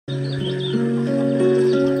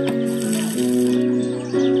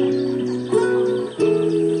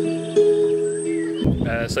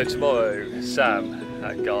So tomorrow, Sam,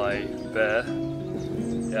 that guy there,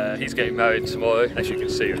 he's getting married tomorrow. As you can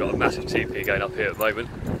see, we've got a massive teepee going up here at the moment,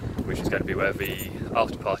 which is going to be where the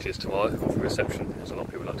after party is tomorrow, or the reception, as a lot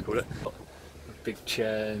of people like to call it. A big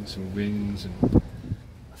chair and some rings and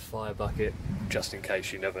a fire bucket, just in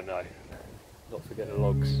case, you never know. Not forget the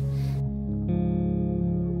logs.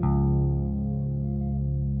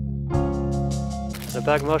 And a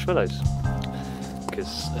bag of marshmallows,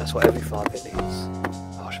 because that's what every fire pit needs.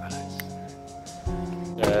 Marshmallows.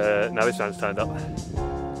 Now this man's turned up.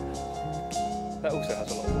 That also has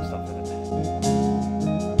a lot more stuff in it.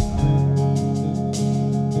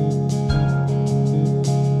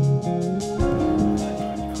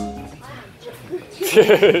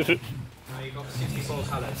 Now you've got 64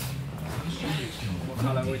 colours. What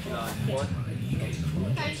colour would you like?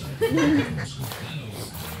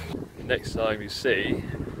 Next time you see,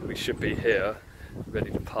 we should be here,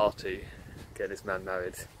 ready to party, get this man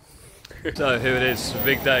married. So here it is, a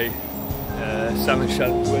big day. Sam and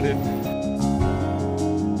Shannon Wedding.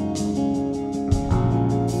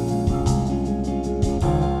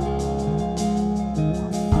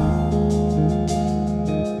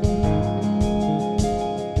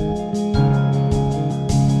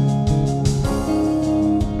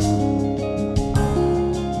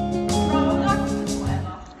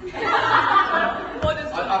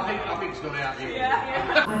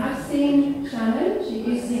 I have seen Shannon, she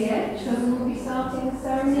is here. She will be starting the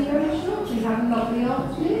ceremony very shortly. Have a lovely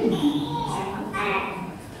afternoon.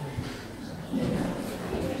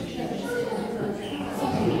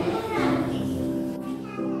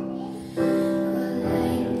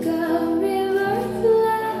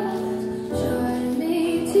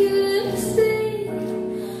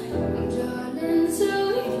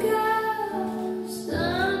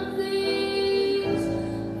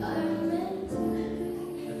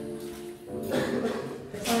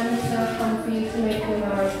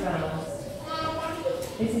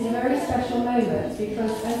 This is a very special moment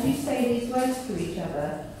because as you say these words to each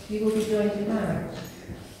other, you will be joined in marriage.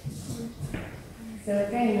 So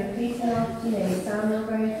again, repeating after me, Sam will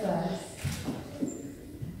go first.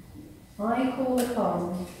 I call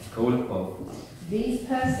upon these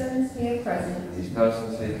persons here present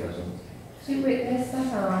to witness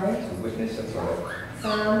that I,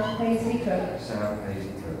 Sam Paisley Cook,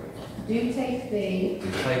 do take thee,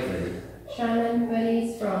 Shannon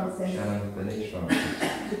Bernice Francis,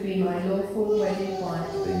 to be my lawful wedded wife.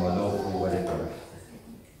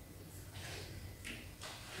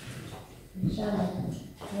 Shannon,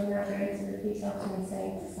 you're now going to repeat after me,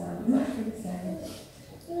 saying to Sam exactly the same.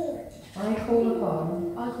 I call upon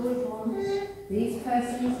these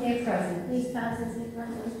persons here present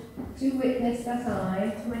to witness that I,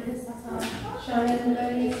 Shannon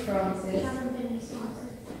Bernice Francis,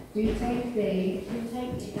 do take thee,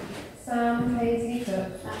 Sam Paisley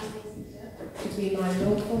Cook, to be my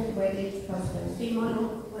lawful wedded husband.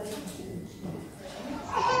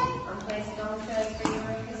 I'm placing on the third finger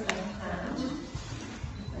of his left hand,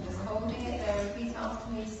 and just holding it there, repeat after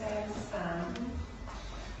me, saying to Sam,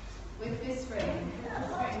 with this ring,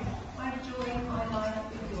 I join my life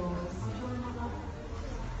with yours.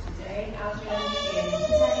 Today our journey begins.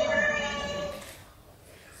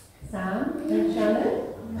 Sam and Shannon,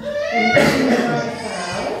 in marriage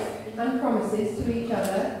vows and promises to each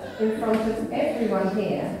other in front of everyone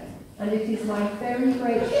here, and it is my very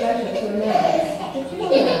great pleasure to announce that you are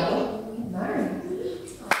now married.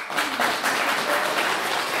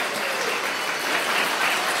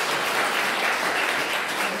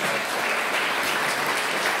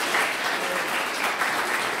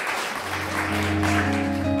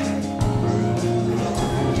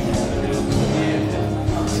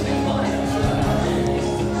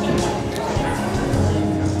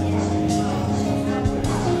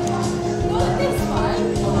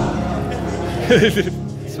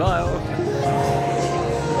 Smile.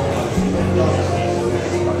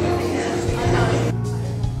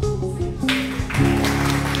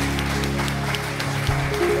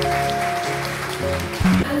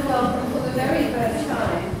 And welcome for the very first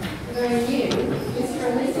time, very new, Mr.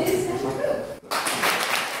 and Mrs. Cook.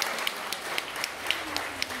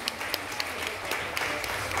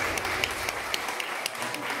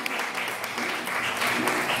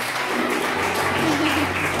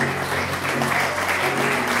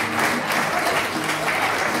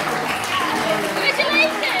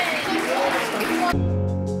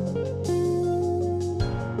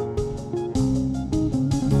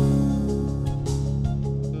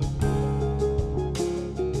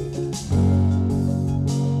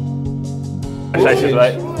 Congratulations,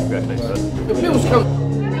 mate. Congratulations. The bill's come.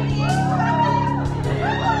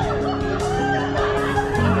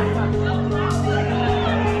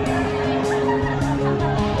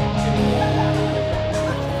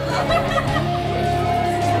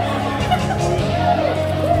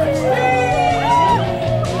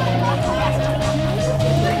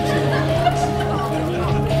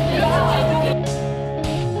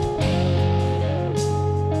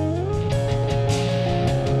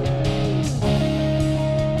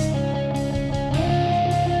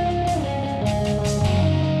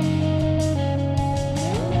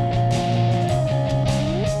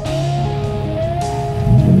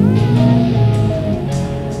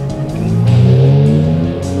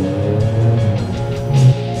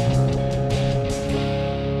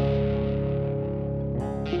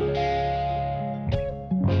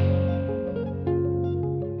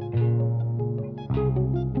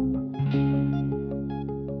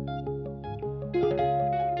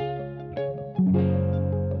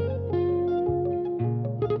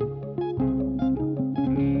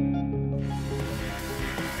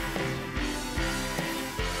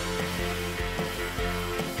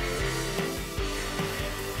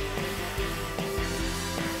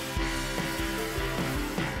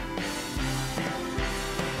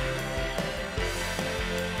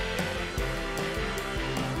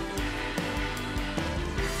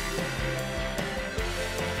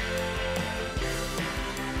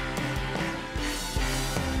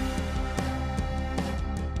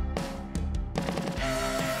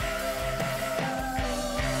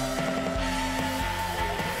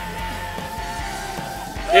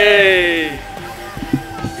 Yay!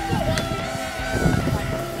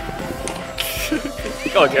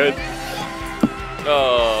 Go on, Kevin.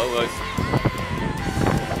 Oh, almost.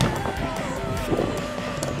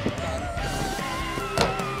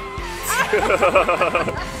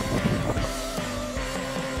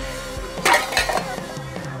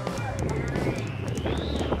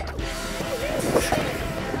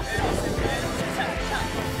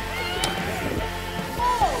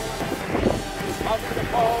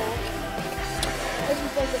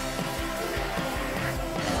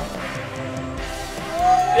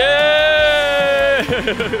 Yay!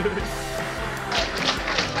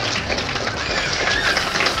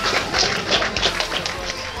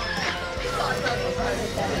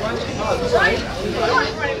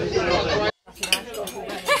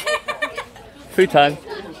 Food time.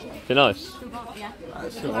 They're nice.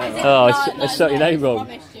 Oh, I spelled your name wrong.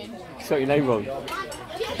 I spelled your name wrong.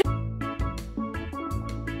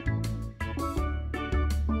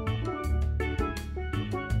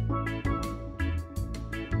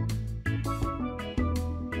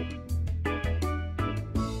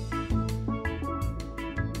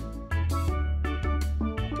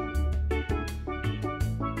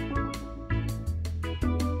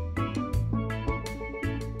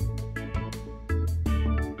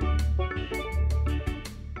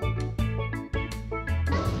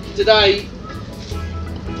 Today,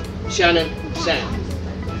 Shannon, Sam.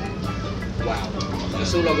 Wow,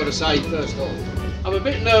 that's all I've got to say first of all. I'm a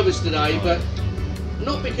bit nervous today, but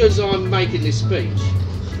not because I'm making this speech.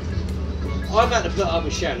 I've had to put up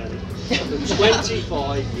with Shannon for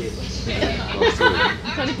 25 years.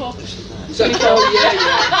 24. 24, yeah.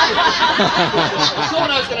 I thought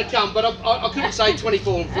I was going to come, but I couldn't say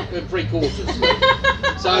 24 and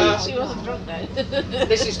 3/4. So She wasn't drunk though.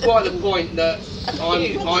 this is quite the point that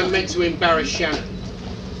I'm meant to embarrass Shannon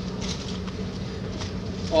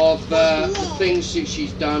of the things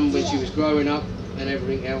she's done when she was growing up and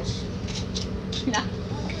everything else.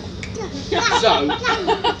 So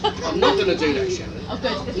I'm not going to do that,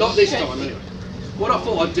 Shannon. Not this time, anyway. What I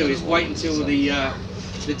thought I'd do is wait until the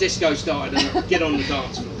disco started and get on the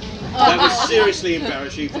dance floor. That would seriously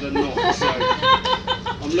embarrass you for the night. So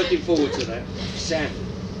I'm looking forward to that. Sam,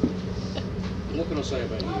 what can I say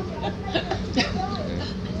about you?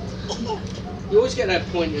 You always get that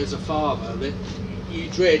point as a father that you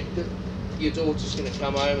dread that your daughter's going to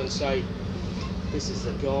come home and say, "This is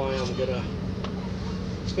the guy I'm going to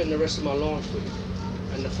spend the rest of my life with,"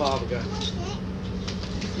 and the father goes,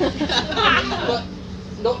 but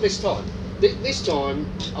not this time. This time,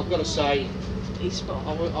 I've got to say,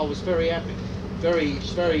 I was very happy, very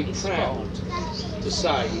proud to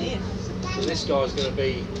say that this guy's going to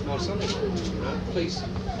be my son-in-law. You know? Please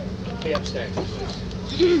be upstanding,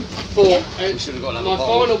 please. For my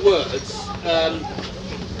final words,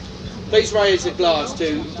 please raise a glass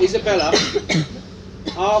to Isabella,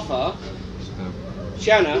 Arthur,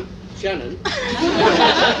 Shannon,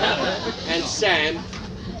 and Sam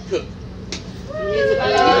Cook.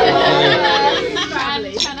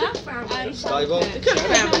 Family. Shannon. Stable. The Cook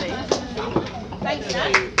family. Thanks,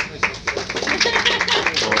 Dad.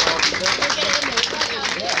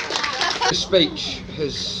 This speech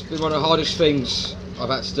has been one of the hardest things I've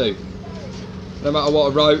had to do. No matter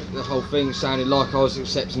what I wrote, the whole thing sounded like I was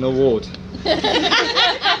accepting an award.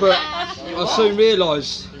 But I soon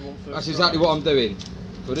realised that's exactly what I'm doing.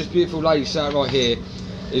 For this beautiful lady sat right here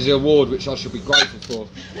is the award which I should be grateful for.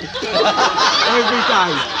 Every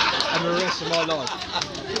day and the rest of my life.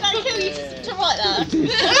 Did that kill you to write that?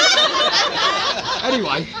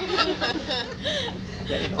 Anyway,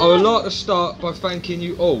 I would like to start by thanking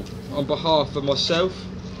you all on behalf of myself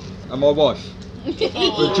and my wife for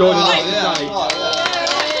joining us today.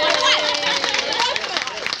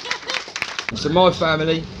 To my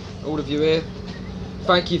family, all of you here,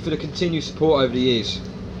 thank you for the continued support over the years.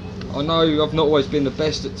 I know I've not always been the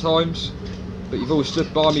best at times, but you've always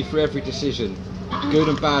stood by me for every decision, good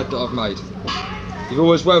and bad, that I've made. You've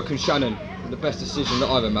always welcomed Shannon in the best decision that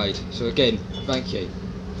I've ever made, so again, thank you.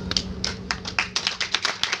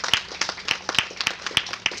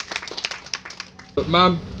 But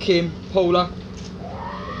Mum, Kim, Paula,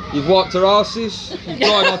 you've wiped our asses, you've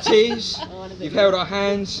dried our tears, you've held our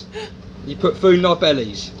hands, you put food in our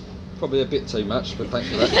bellies. Probably a bit too much, but thanks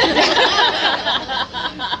for that.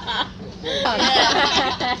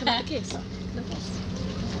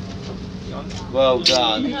 Well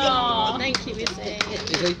done. Oh, thank you, Missy.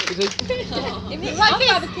 Is he? I've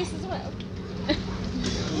had a kiss as well.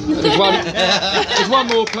 There's one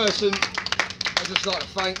more person I'd just like to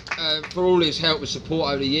thank for all his help and support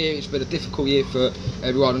over the year. It's been a difficult year for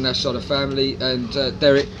everyone on our side of the family, and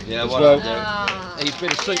Derek as well. He's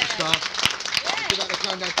been a superstar. Give that to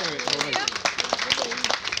Granddad Derek already.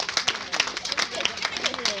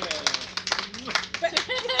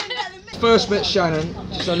 First met Shannon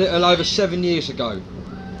just a little over 7 years ago.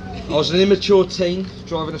 I was an immature teen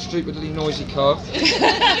driving a stupidly noisy car,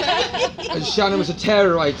 and Shannon was a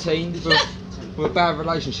terror 18 with a bad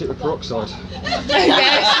relationship with peroxide.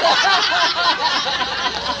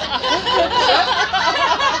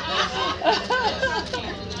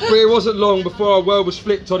 But it wasn't long before our world was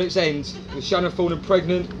flipped on its end, with Shannon falling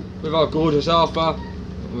pregnant with our gorgeous Arthur,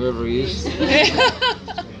 wherever he is,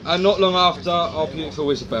 and not long after, our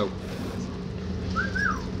beautiful Isabel.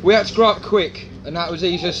 We had to grow up quick, and that was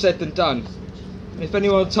easier said than done. And if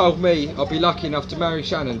anyone had told me I'd be lucky enough to marry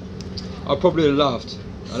Shannon, I probably would have laughed.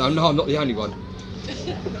 And I know I'm not the only one.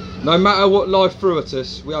 No matter what life threw at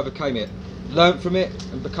us, we overcame it, learnt from it,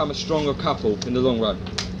 and become a stronger couple in the long run.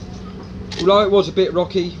 Although it was a bit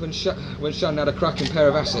rocky when Shannon had a cracking pair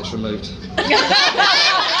of assets removed.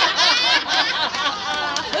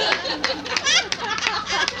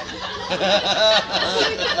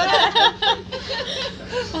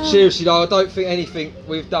 Seriously though, I don't think anything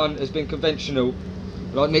we've done has been conventional.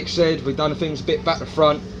 Like Nick said, we've done things a bit back to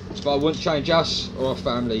front, but I wouldn't change us or our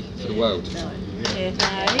family for the world.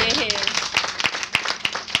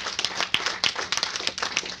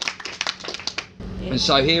 And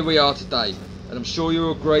so here we are today, and I'm sure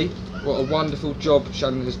you'll agree what a wonderful job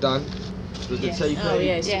Shannon has done with the TP,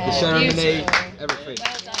 the ceremony, everything.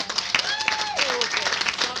 Well done.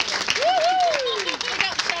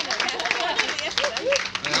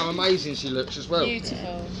 And how amazing she looks as well.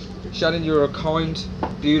 Beautiful. Shannon, you're a kind,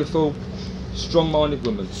 beautiful, strong-minded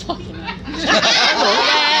woman. With a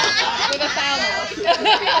foul mouth.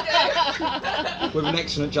 With an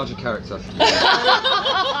excellent judge of character.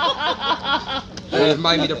 You have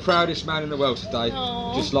made me the proudest man in the world today,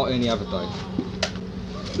 just like any other day.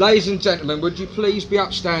 Ladies and gentlemen, would you please be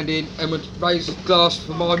upstanding and would raise a glass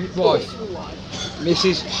for my wife,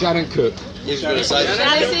 Mrs. Shannon Cookes. He's going to say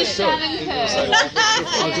Mrs. Shannon Cookes.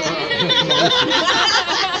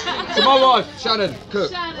 To my wife, Shannon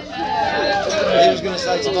Cookes. He was going to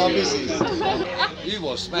say to my missus. You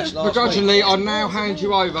was smashed last week. Begrudgingly, I now hand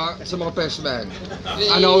you over to my best man.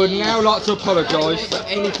 And I would now like to apologise for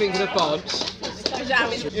anything in advance.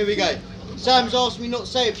 Here we go. Sam's asked me not to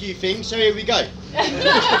say a few things, so here we go.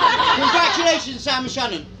 Congratulations, Sam and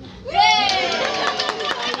Shannon.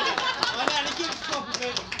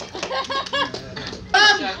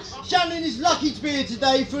 Shannon is lucky to be here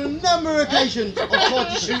today for a number of occasions. I've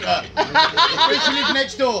tried to shoot her. But she lives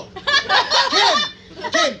next door.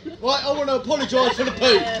 Kim, right, I want to apologise for the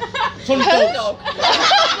poo from the dogs.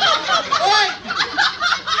 Right,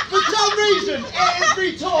 for some reason,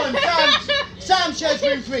 every time Sam shares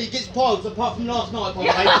room 3, he gets piles, apart from last night, by the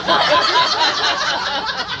way.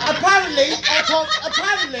 Apparently,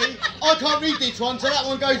 I can't read this one, so that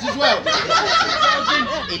one goes as well.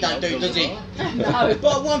 He don't do, does he? No.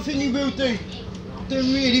 But one thing he will do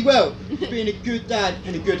really well, being a good dad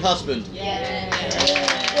and a good husband. Yeah.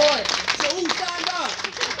 Right, so all stand up.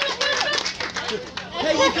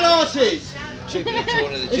 Take your glasses.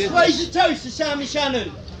 Let's raise a toast to Sam and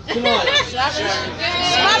Shannon tonight. Jam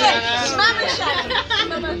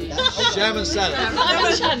and salad.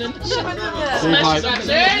 Shannon.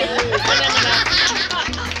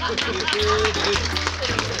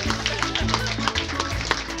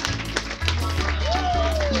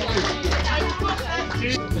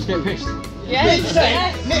 Let's get pissed. Yes.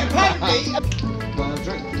 Apparently. Well,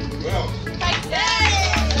 drink.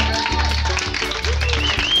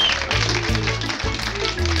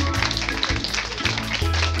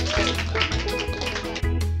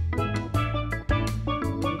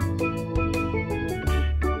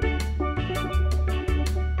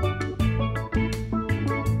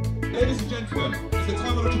 Ladies and gentlemen, it's a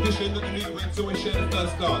time honored tradition that the newlyweds always share the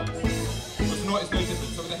first dance. But tonight it's no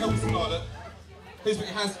different, so with the help of Scarlett, please put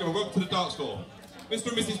your hands together, welcome to the dance floor. Mr.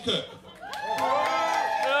 and Mrs. Cook.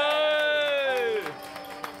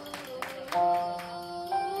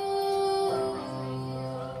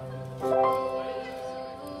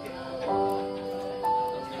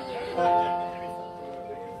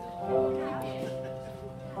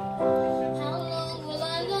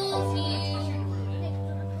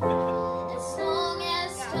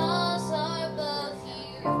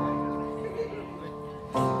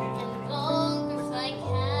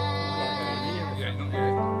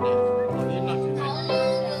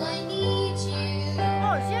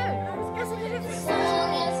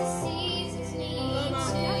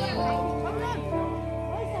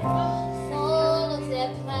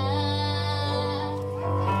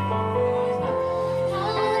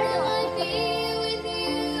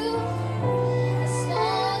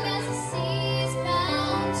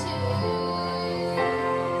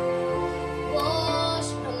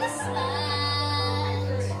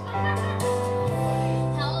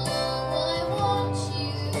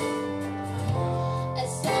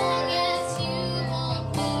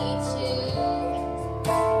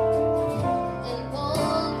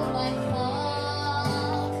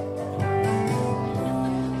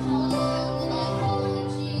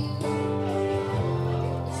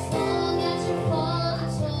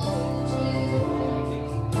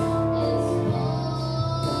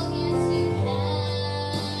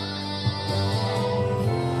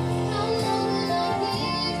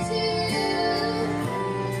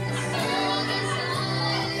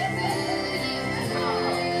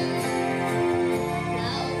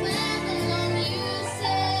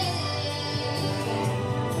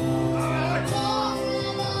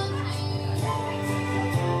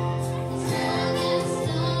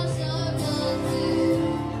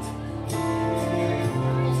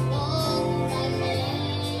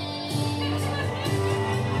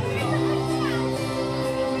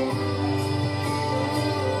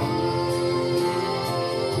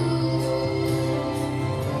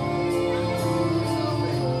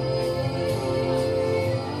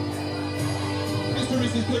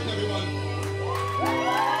 Mrs. Cook, everyone.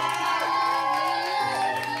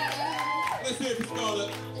 Let's hear it for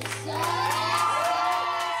Scarlett.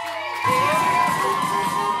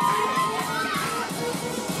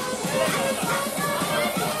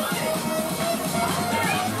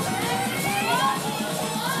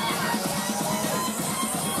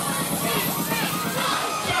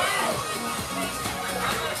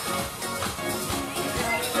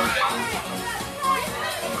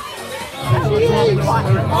 Really quite